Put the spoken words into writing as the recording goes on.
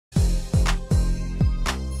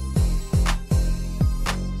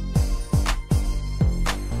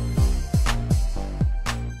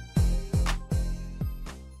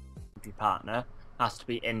partner has to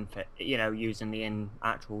be in, you know, using the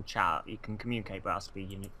actual chat. You can communicate, but it has to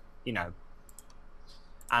be, you know.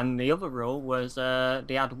 And the other rule was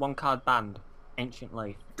they had one card banned, Ancient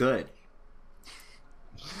Leaf. Good.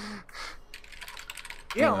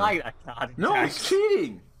 You don't like that card? No, it's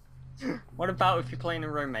cheating. What about if you're playing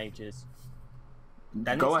in Rogue Mages?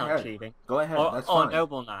 Then Go it's ahead. not cheating. Go ahead. Or, That's or fine.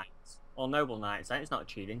 Noble Knights. Or Noble Knights. Then it's not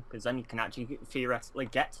cheating because then you can actually theoretically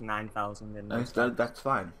get to 9,000 in those. That's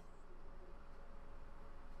fine.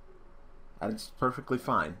 That's perfectly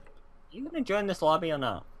fine. Are you gonna join this lobby or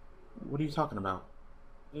not? What are you talking about?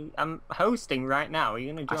 I'm hosting right now. Are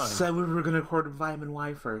you gonna join? I said we were gonna record Vitamin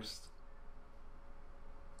Y first.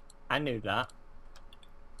 I knew that.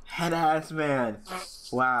 Head ass man.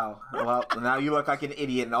 Wow. Well, now you look like an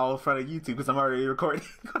idiot and all in front of YouTube because I'm already recording.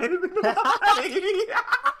 I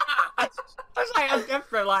was like, I'm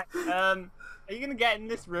different. Like, are you gonna get in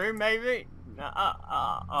this room, maybe?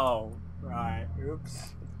 Oh, right.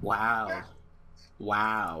 Oops. Wow.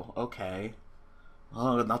 Wow. Okay.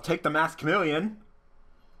 Oh, I'll take the Masked Chameleon.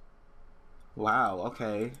 Wow.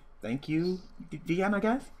 Okay. Thank you, DM. I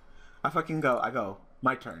guess. I go.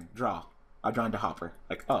 My turn. Draw. I draw into Hopper.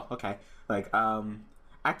 Like, oh, okay. Like,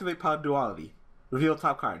 activate Power Duality. Reveal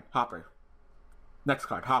top card. Hopper. Next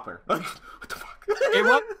card. Hopper. Like, what the fuck? It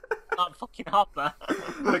was not fucking Hopper.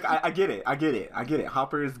 Like, I get it.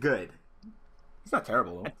 Hopper is good. He's not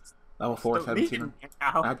terrible, though. Level 4, 17.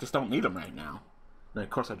 I just don't need him right now. And of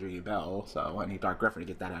course I drew Yubel, so I need Dark Griffer to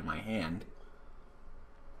get that out of my hand.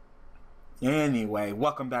 Anyway,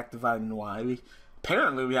 welcome back to Vitamin Y.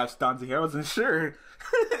 Apparently we have Stonzy here. I wasn't sure.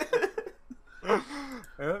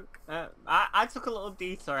 I took a little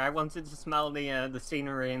detour. I wanted to smell the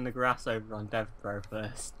scenery and the grass over on DevPro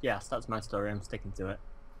first. Yes, that's my story. I'm sticking to it.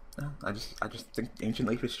 I just think Ancient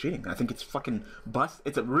Leaf is cheating. I think it's fucking bust.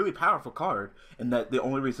 It's a really powerful card, and that the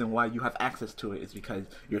only reason why you have access to it is because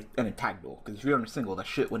you're in a tag duel. Because if you're in a single, that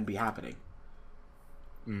shit wouldn't be happening.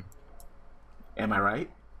 Am I right?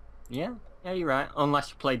 Yeah, you're right. Unless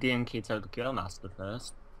you play DM Keto the Killmaster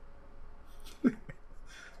first.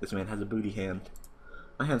 This man has a booty hand.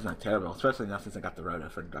 My hand's not terrible, especially now since I got the Rhoda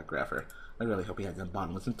for Dark Greffer. I really hope he has them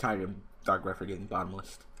bottomless. I'm tired of Dark Greffer getting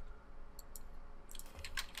bottomless.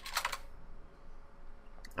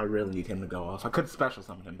 I really need him to go off. I could special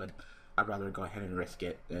summon him, but I'd rather go ahead and risk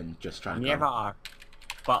it than just try and Never are.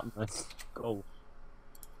 Bottomless. Go.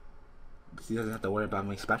 Because he doesn't have to worry about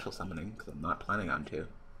me special summoning, because I'm not planning on to.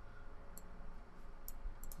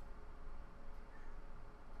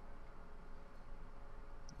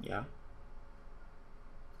 Yeah.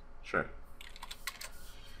 Sure.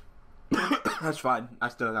 That's fine. I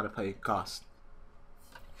still gotta pay cost.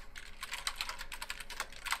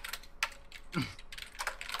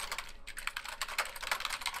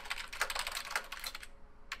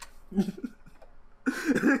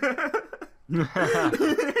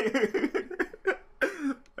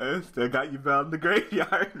 I still got you bound in the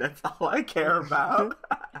graveyard. That's all I care about.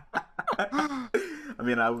 I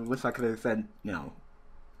mean, I wish I could have said, you know,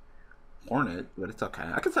 Hornet, but it's okay.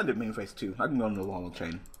 I can send it main phase too. I can go into the wall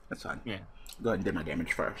chain. That's fine. Yeah. Go ahead and do my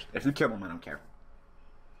damage first. If you kill him, I don't care.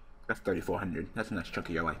 That's 3,400. That's a nice chunk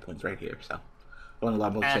of your life points right here. So, go in the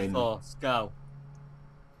level chain. Air Force, go.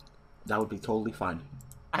 That would be totally fine.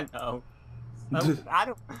 I know.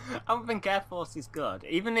 I don't think Air Force is good.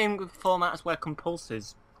 Even in formats where Compulse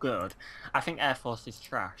is good, I think Air Force is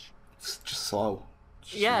trash. It's just slow.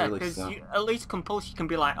 It's just Yeah, really because slow. at least Compulse you can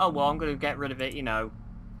be like, oh well, I'm going to get rid of it, you know,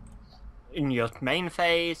 in your main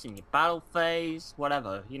phase, in your battle phase,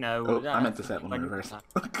 whatever, you know. Oh, I meant to set one in reverse.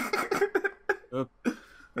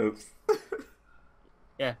 Oops.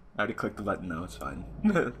 Yeah. I already clicked the button, though, it's fine.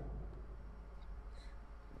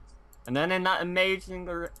 And then in that amazing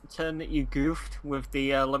turn that you goofed with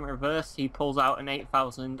the limit reverse, he pulls out an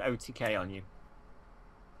 8,000 OTK on you.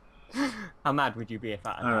 How mad would you be if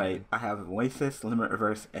that happened? Alright, I have Oasis, Limit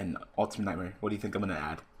Reverse, and Ultimate Nightmare. What do you think I'm going to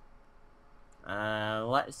add?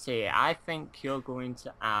 Let's see. I think you're going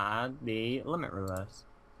to add the limit reverse.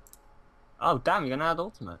 Oh, damn, you're going to add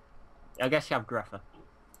ultimate. I guess you have Greffer.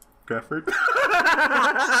 Grefford?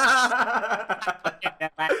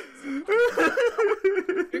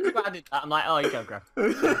 You added that. I'm like, oh, you go, Greffer.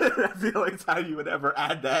 That's the only time you would ever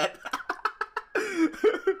add that.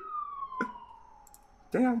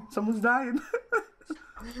 Damn, someone's dying.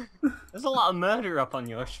 There's a lot of murder up on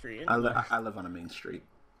your street. I live on a main street.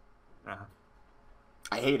 Uh-huh.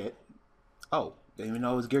 I hate it. Oh, didn't even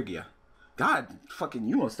know it was Girgia. God, fucking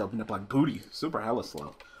you must open up like booty. Super hella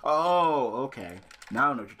slow. Oh, okay. Now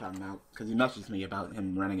I know what you're talking about. Because he messaged me about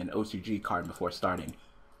him running an OCG card before starting.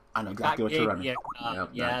 I know exactly what you're running.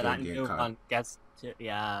 Yeah, that new one gets to,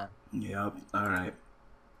 yeah. Yep. All right.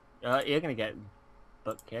 You're gonna get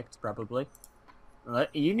butt kicked probably.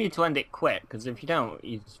 You need to end it quick because if you don't,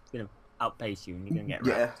 he's gonna outpace you and you're gonna get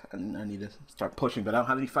Yeah, wrecked. and I need to start pushing, but I don't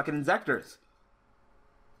have any fucking Inzektors.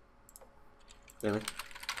 Really?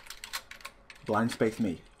 Blind space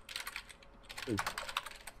me.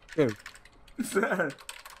 Dude.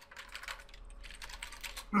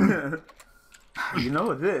 You know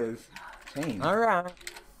what it is. Change. Alright.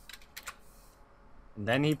 And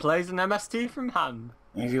then he plays an MST from hand.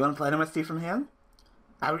 If you want to play an MST from hand,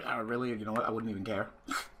 I really, you know what, I wouldn't even care.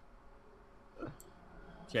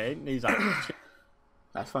 Jane, he's like,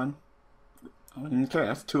 That's fun. I wouldn't even care.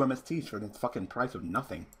 That's 2 MSTs for the fucking price of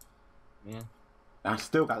nothing. yeah. And I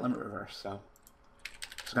still got limit reverse, so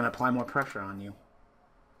it's gonna apply more pressure on you.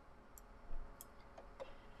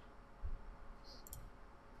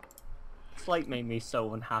 Slate made me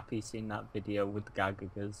so unhappy seeing that video with the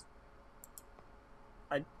Gagagas.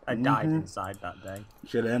 I died inside that day.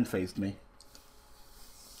 Should have end-phased me.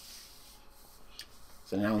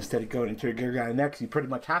 So now instead of going into your gear guy next, you pretty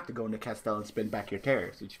much have to go into Castell and spin back your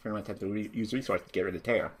Terror. So you pretty much have to use resources to get rid of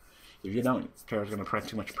Terror. If you don't, Terror's going to press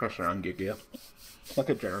too much pressure on Giga. Like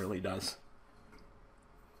it generally does.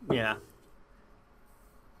 Yeah.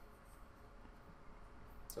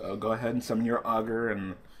 So go ahead and summon your Augur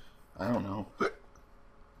and, I don't know,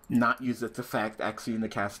 not use its effect, Xing the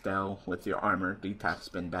Castell with your armor, detach,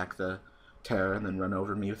 spin back the Terror, and then run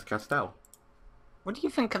over me with Castell. What do you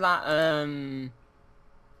think of that,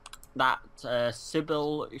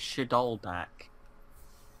 Sybil Shadol deck?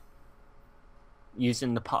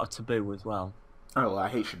 Using the Pot of Taboo as well. Oh, well, I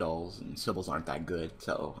hate Shadows, and Sybils aren't that good,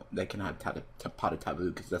 so they can have Pot of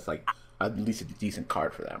Taboo, because that's like at least a decent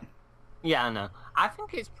card for them. Yeah, I know. I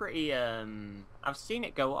think it's pretty, I've seen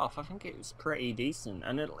it go off. I think it's pretty decent.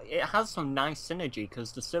 And it has some nice synergy,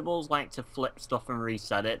 because the Sybils like to flip stuff and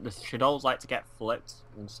reset it. The Shadows like to get flipped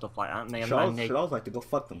and stuff like that. And Shadows like to go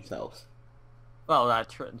fuck themselves. Well,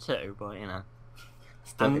 that's true too, but, you know.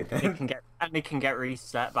 And they can get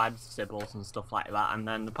reset by the Sybils and stuff like that. And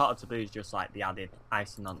then the Pot of Taboo is just like the added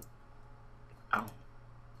icing on. Oh.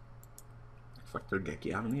 Fuck their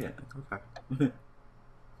Geki, I don't need it. Okay.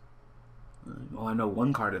 Well, I know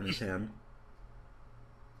one card in his hand.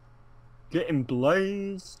 Getting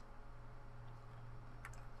blazed.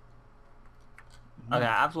 Okay,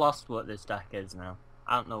 I've lost what this deck is now.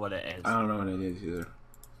 I don't know what it is. I don't know what it is either.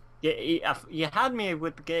 You had me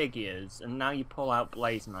with the Gear Gears, and now you pull out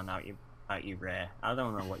Blazeman out your rear. I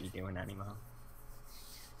don't know what you're doing anymore.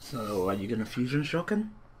 So, are you gonna Fusion Shokin?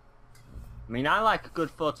 I mean, I like a good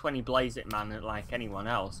 420 Blaze It Man like anyone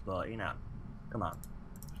else, but, you know, come on.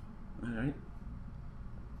 Alright.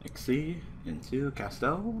 XC into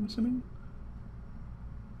Castell, I'm assuming?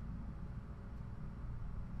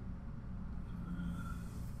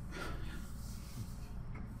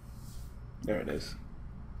 There it is.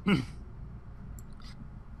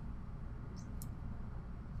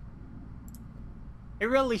 It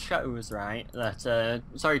really shows, right, that,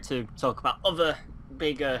 sorry to talk about other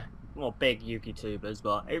bigger, well, big YouTubers,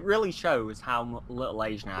 but it really shows how little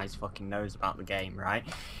Asian Eyes fucking knows about the game, right?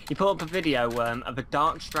 He put up a video of a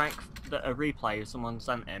Dark Strike, a replay someone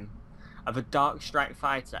sent him, of a Dark Strike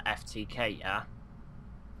Fighter FTK, yeah?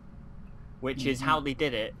 Which is how they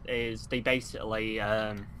did it, is they basically,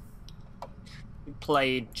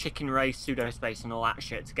 played Chicken Race, Pseudo-Space and all that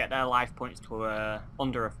shit to get their life points to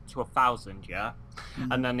under to 1,000, yeah?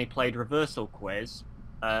 And then they played Reversal Quiz,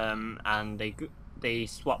 and they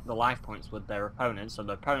swapped the life points with their opponent, so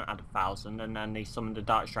the opponent had 1,000, and then they summoned a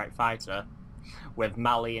Dark Strike Fighter with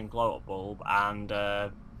Mali and Glow Up Bulb, and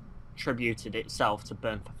tributed itself to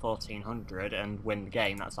burn for 1,400 and win the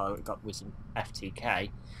game. That's how it got with FTK.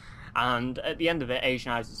 And at the end of it,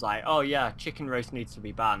 Asian Eyes is like, oh yeah, Chicken Race needs to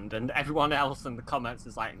be banned. And everyone else in the comments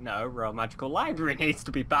is like, no, Royal Magical Library needs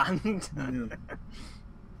to be banned.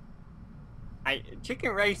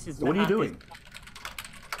 Chicken Race is... What are you doing?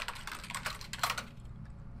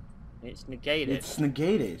 It's negated. It's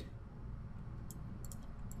negated.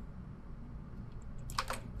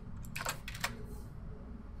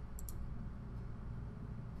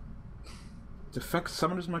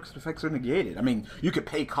 Summoner's Mark's effects are negated. I mean, you could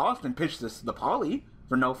pay cost and pitch the poly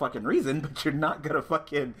for no fucking reason, but you're not gonna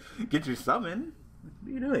fucking get your summon. What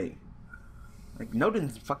are you doing? Like,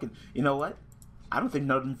 Nodin's fucking... You know what? I don't think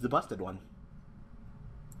Nodin's the busted one.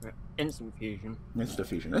 Instant Fusion. Instant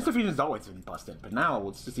Fusion's always been busted, but now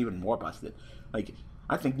it's just even more busted. Like,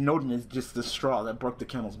 I think Nodin is just the straw that broke the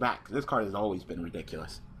camel's back. This card has always been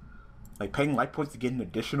ridiculous. Like, paying life points to get an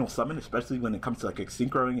additional summon, especially when it comes to, like,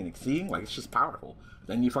 synchroing and exceeding, like, it's just powerful.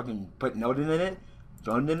 Then you fucking put Nodin in it,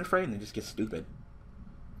 throw it in the fray, and it just gets stupid.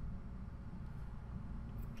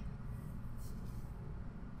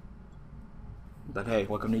 But hey,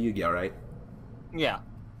 welcome to Yu-Gi-Oh, right? Yeah.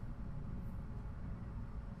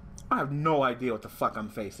 I have no idea what the fuck I'm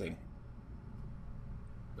facing.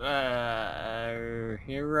 Hero,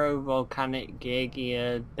 Volcanic,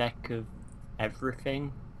 Giga, deck of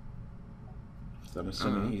everything. So I'm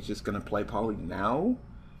assuming he's just gonna play Poly now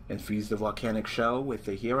and freeze the volcanic shell with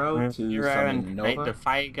the hero to Hero summon and Nova. make the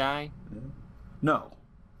fire guy. No.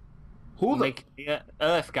 Who Make the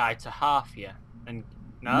earth guy to half you. And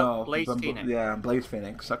no, Blaze Phoenix. Yeah, Blaze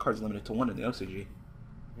Phoenix. That card's limited to 1 in the OCG.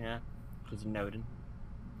 Yeah, because of Nodin.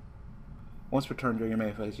 Once per turn during your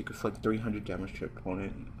main phase, you can inflict 300 damage to your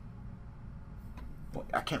opponent. Well,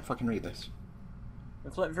 I can't fucking read this.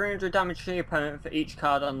 Inflict 300 damage to your opponent for each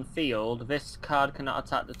card on the field. This card cannot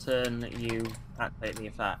attack the turn that you activate the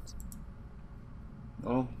effect.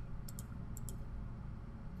 Well,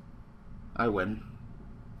 I win.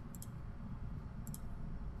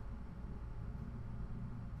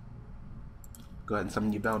 Go ahead and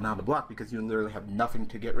summon Yubel now to block because you literally have nothing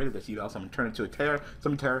to get rid of this Yubel. Summon, turn into a terror,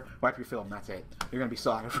 summon terror, wipe your field, and that's it. You're gonna be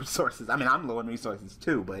so out of resources. I mean, I'm low on resources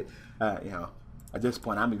too, but you know, at this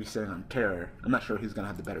point, I'm gonna be sitting on terror. I'm not sure who's gonna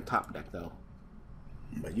have the better top deck though.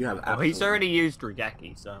 But you have. Well, he's already used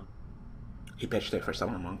Regeki, so he pitched it for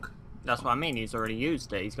Summer Monk. that's what I mean. He's already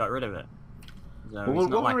used it. He's got rid of it. So Well,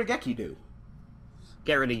 what will Regeki do?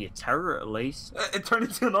 Get rid of your terror at least. It turned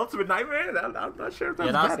into an ultimate nightmare? I'm not sure if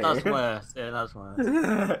that's better. That's worse. Yeah, that's worse.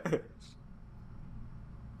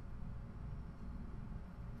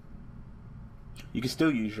 You can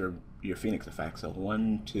still use your Phoenix effect. So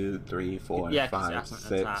 1, 2, 3, 4, Yeah, 5, 6.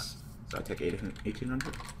 So I take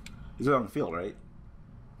 1800. He's on the field, right?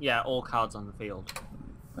 Yeah, all cards on the field.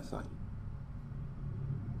 That's fine.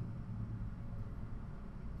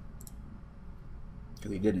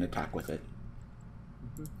 Because he didn't attack with it.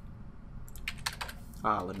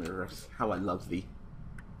 Ah, Limit Reverse. How I love thee.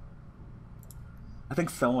 I think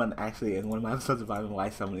someone actually, in one of my episodes of Ivan Why,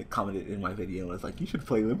 someone commented in my video and was like, you should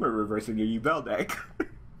play Limit Reverse in your Yubel deck.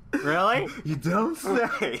 Really? You don't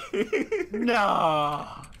say. No!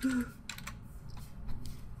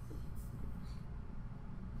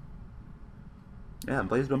 Yeah,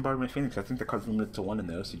 Blaze Bombardment Phoenix. I think the card's limited to 1 in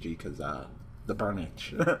the OCG because the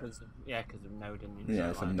Burnage. Yeah, because of Nodin.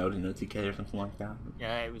 Yeah, some Nodin OTK or something like that.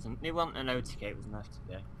 Yeah, it wasn't an OTK, it was an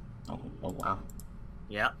FTK. Oh wow.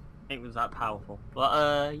 Yeah, it was that powerful.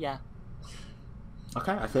 But, yeah.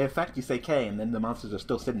 Okay, I say effect, you say K, and then the monsters are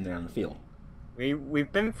still sitting there on the field.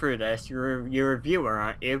 We've been through this. You're a viewer,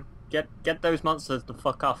 aren't you? Get those monsters the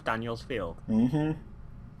fuck off Daniel's field. Mm-hmm.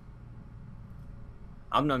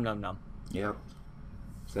 Nom. Yep.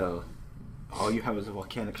 So, all you have is a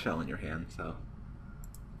volcanic shell in your hand, so.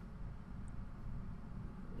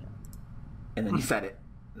 Yeah. And then you said it.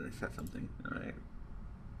 And then you said something. Alright.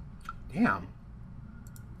 Damn.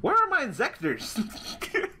 Where are my Inzektors?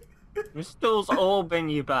 Crystal's all been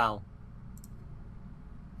Yubel.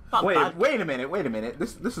 Wait a minute.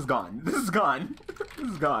 This is gone. This is gone.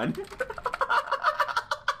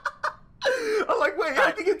 I'm like, wait, I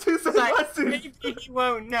have to get 2 seconds left. Maybe he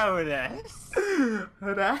won't know this.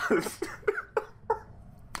 What else?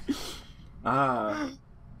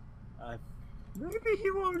 Maybe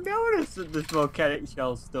he won't notice that this volcanic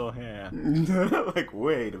shell's still here. Like,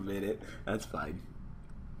 wait a minute. That's fine.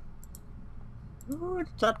 Ooh,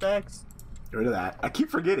 it's top decks. Get rid of that. I keep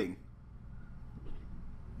forgetting.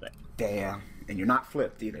 Damn. And you're not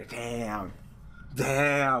flipped either. Damn.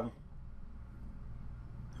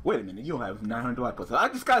 Wait a minute, you don't have 900 life points. I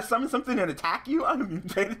just gotta summon something and attack you? I haven't even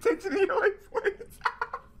paid attention to your life points.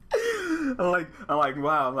 I'm like,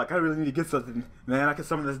 wow, I really need to get something. Man, I can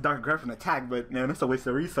summon this Dark Griffin attack, but man, that's a waste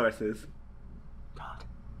of resources. God.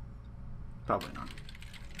 Probably not.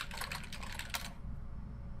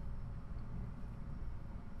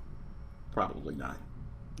 Probably not.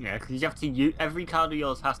 Yeah, because you have to use every card of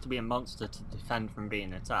yours has to be a monster to defend from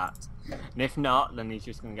being attacked. And if not, then he's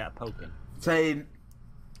just gonna get a poking. Say,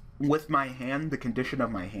 with my hand, the condition of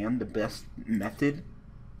my hand, the best method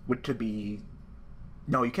would to be.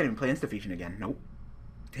 No, you can't even play Instant Fusion again. Nope.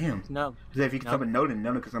 Damn. No. Because if you can summon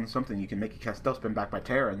Nodin can summon something, you can make a Castel spin back by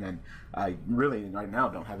Terror, and then I really, right now,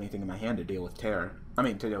 don't have anything in my hand to deal with Terror. I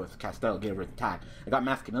mean, to deal with Castel, get rid of attack. I got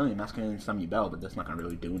Masculine summon Yubel, but that's not going to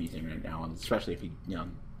really do anything right now, especially if he,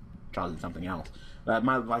 draws in something else. But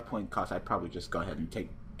my life point cost, I'd probably just go ahead and take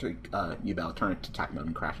Yubel, turn it to attack mode,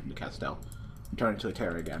 and crash into Castel. And turn it to a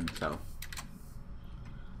Terror again, so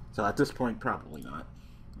at this point, probably not.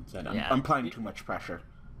 I'm applying too much pressure.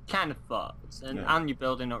 Kind of fucked, and you're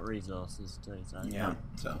building up resources too. So yeah,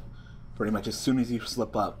 so pretty much as soon as you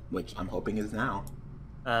slip up, which I'm hoping is now.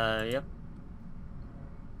 Yep.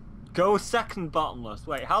 Go second bottomless.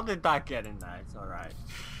 Wait, how did that get in there? It's alright.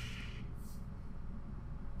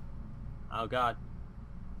 Oh god.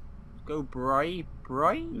 Go Broy?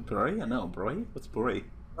 Broy? Broy? I know, Broy? What's Broy?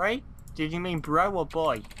 Broy? Did you mean bro or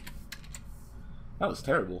boy? That was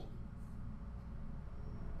terrible.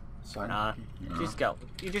 It's fine. Nah. No. You just got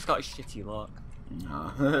shitty luck.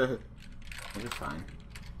 No. It was fine.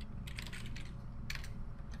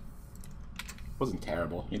 Wasn't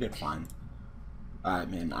terrible. You did fine. I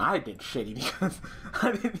mean, I did shitty because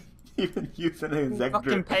I didn't even use an Inzektor.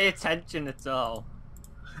 Fucking pay attention at all.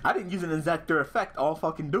 I didn't use an Inzektor effect all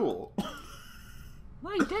fucking duel.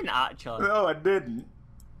 No, you didn't actually. No, I didn't.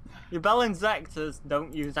 Yubel Inzektors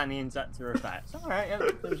don't use any Inzektor effects. Alright, yeah,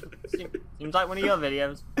 seems like one of your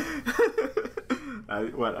videos.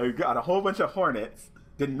 I got a whole bunch of hornets.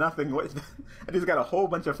 Did nothing with. I just got a whole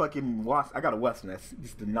bunch of fucking wasp. I got a wasp nest.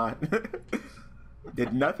 Just did not.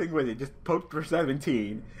 Did nothing with it. Just poked for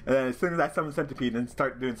 17, and then as soon as I summon Centipede and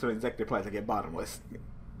start doing some Inzektor plays, I get bottomless.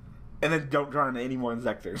 And then don't draw any more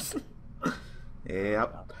Inzektors.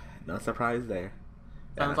 Yep. No surprise there.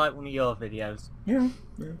 Sounds like one of your videos. Yeah.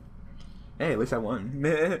 Hey, at least I won.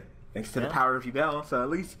 Thanks to the power of Yubel. So at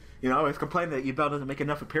least, you know, I always complain that Yubel doesn't make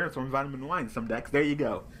enough appearance from Vitamin Y in some decks. There you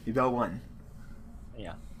go. Yubel won.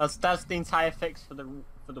 Yeah. That's the entire fix for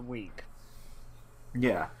the week.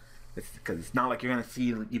 Yeah. It's because it's not like you're gonna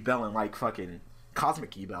see Yubel in like fucking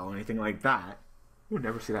Cosmic Yubel or anything like that. You would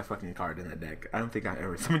never see that fucking card in that deck. I don't think I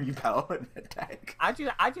ever summoned Yubel in that deck. I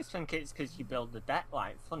just think it's because you build the deck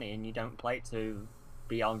like funny and you don't play it to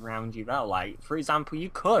be all round Yubel. Like, for example, you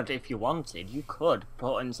could, if you wanted, you could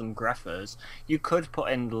put in some Greffers. You could put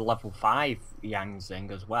in the level 5 Yang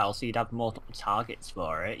Zing as well, so you'd have multiple targets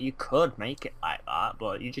for it. You could make it like that,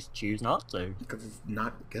 but you just choose not to. Because it's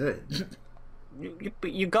not good.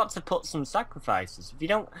 But you got to put some sacrifices. If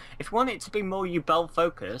you want it to be more Yubel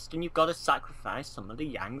focused, then you've got to sacrifice some of the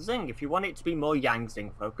Yang Zing. If you want it to be more Yang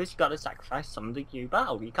Zing focused, you've got to sacrifice some of the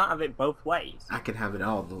Yubel. You can't have it both ways. I can have it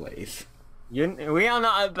all the ways. We are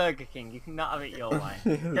not at Burger King. You cannot have it your way.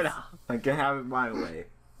 I can have it my way.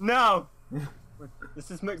 No!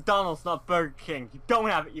 This is McDonald's, not Burger King. You don't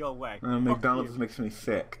have it your way. McDonald's makes me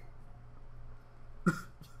sick.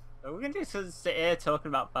 Are we gonna just sit here talking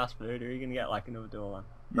about fast food, or are you gonna get like another duel on?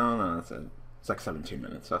 No, that's it. It's like 17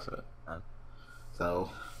 minutes, that's it. Oh.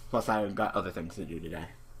 So, plus I've got other things to do today.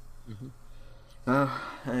 Like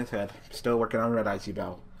I said, still working on Red Eyes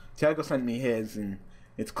Yubel. Tiago sent me his, and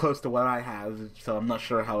it's close to what I have, so I'm not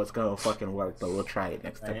sure how it's gonna fucking work, but we'll try it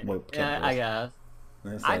next time. Yeah, I guess.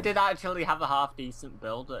 I did actually have a half-decent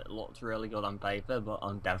build that looked really good on paper, but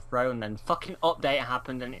on DevPro, and then fucking update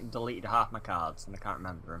happened and it deleted half my cards, and I can't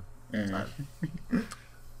remember them. So,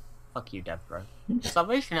 fuck you, DevPro.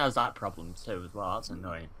 Salvation has that problem too, as well. That's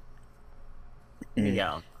annoying. You get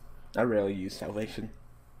on. I rarely use Salvation.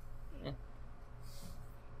 Yeah.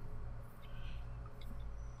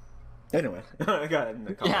 Anyway, I got it in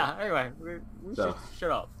the comments. Yeah, anyway, we should shut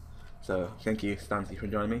up. So, thank you, Stonzy, for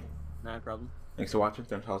joining me. No problem. Thanks for watching,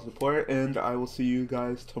 thanks for all the support, and I will see you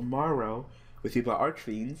guys tomorrow with people at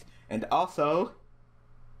Archfiends, and also...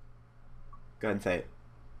 Go ahead and say it.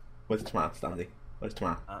 What's tomorrow, Stonzy? What's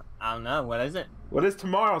tomorrow? I don't know, what is it? What is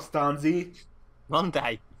tomorrow, Stonzy?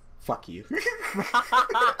 Monday. Fuck you.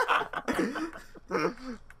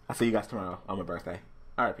 I'll see you guys tomorrow on my birthday.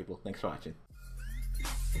 Alright, people, thanks for watching.